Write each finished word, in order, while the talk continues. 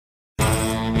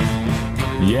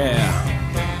Yeah.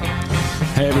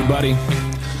 Hey everybody,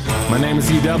 my name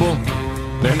is E-Double,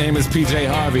 their name is PJ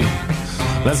Harvey.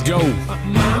 Let's go.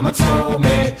 Mama told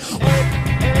me.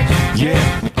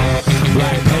 Yeah.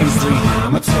 Black paisley.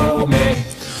 Mama told me.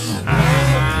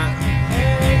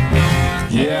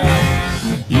 Yeah.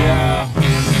 Yeah.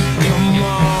 Come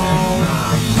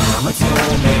on. Mama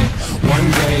told me.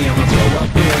 One day I'ma grow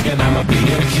up big and I'ma be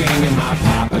a king. And my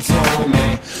papa told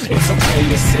me it's okay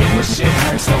to say when shit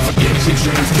hurts. Don't forget your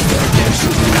dreams, cause they'll get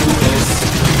you through this.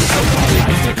 So-called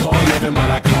life they call living, but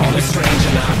I call it strange.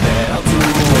 And I bet I'll do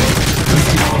it, cause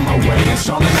I'm on my way and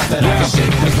strong enough that I can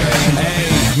shake the pain. Hey,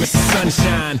 Mr.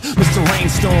 Sunshine, Mr.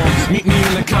 Rainstorm, meet me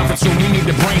in the conference room, we need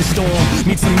to brainstorm.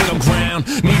 Need some middle ground,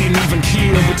 need an even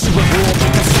keel. But you at war,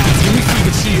 pick the sides, give me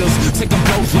fever chills. Take them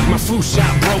both like my flu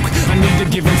shot broke. I need to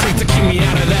give and take to keep me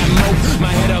out of that moat.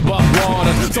 My head above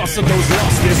water, thoughts of those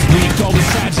lost this week. All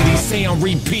these tragedies say on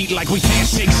repeat like we can't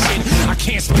shake shit. I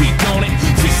can't speak on it,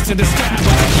 fist to the sky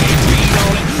but I can't beat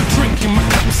on it. Drinking my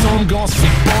cup so I'm gon'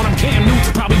 slip on him. Cam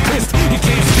Newton's probably pissed, you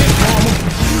can't skip on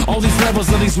him. All these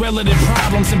levels of these relative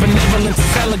problems and benevolence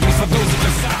is elegant for those who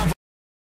can solve.